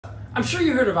I'm sure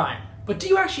you heard of iron, but do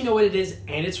you actually know what it is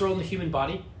and its role in the human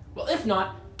body? Well, if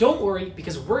not, don't worry,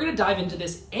 because we're going to dive into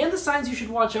this and the signs you should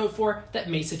watch out for that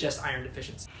may suggest iron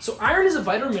deficiency. So iron is a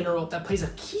vital mineral that plays a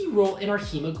key role in our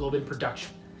hemoglobin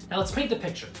production. Now let's paint the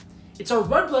picture. It's our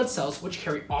red blood cells which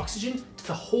carry oxygen to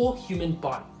the whole human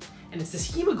body. And it's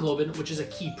this hemoglobin, which is a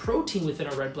key protein within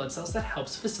our red blood cells, that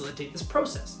helps facilitate this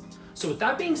process. So with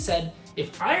that being said,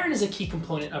 if iron is a key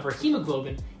component of our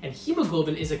hemoglobin and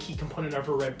hemoglobin is a key component of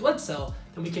our red blood cell,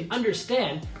 then we can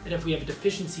understand that if we have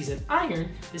deficiencies in iron,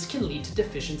 this can lead to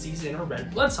deficiencies in our red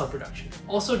blood cell production,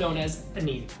 also known as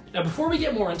anemia. Now, before we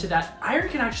get more into that, iron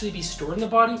can actually be stored in the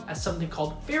body as something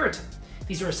called ferritin.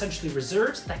 These are essentially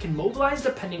reserves that can mobilize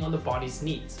depending on the body's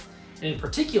needs. And in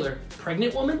particular,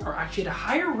 pregnant women are actually at a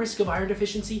higher risk of iron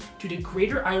deficiency due to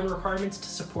greater iron requirements to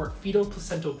support fetal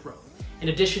placental growth. In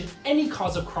addition, any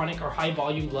cause of chronic or high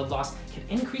volume blood loss can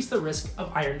increase the risk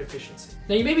of iron deficiency.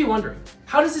 Now you may be wondering,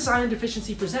 how does this iron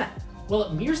deficiency present? Well,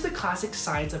 it mirrors the classic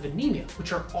signs of anemia,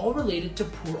 which are all related to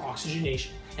poor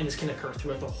oxygenation. And this can occur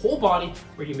throughout the whole body,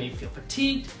 where you may feel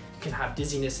fatigued, you can have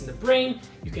dizziness in the brain,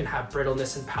 you can have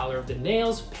brittleness and pallor of the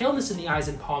nails, paleness in the eyes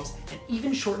and palms, and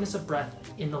even shortness of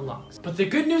breath in the lungs. But the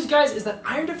good news, guys, is that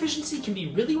iron deficiency can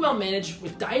be really well managed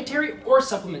with dietary or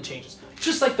supplement changes,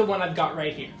 just like the one I've got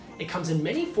right here. It comes in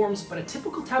many forms, but a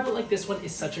typical tablet like this one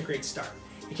is such a great start.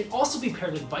 It can also be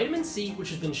paired with vitamin C,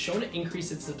 which has been shown to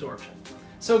increase its absorption.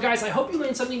 So guys, I hope you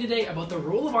learned something today about the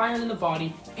role of iron in the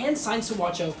body and signs to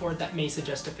watch out for that may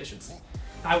suggest deficiency.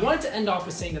 Now, I wanted to end off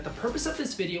with saying that the purpose of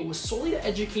this video was solely to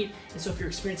educate, and so if you're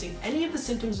experiencing any of the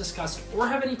symptoms discussed or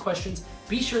have any questions,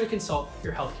 be sure to consult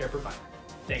your healthcare provider.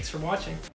 Thanks for watching.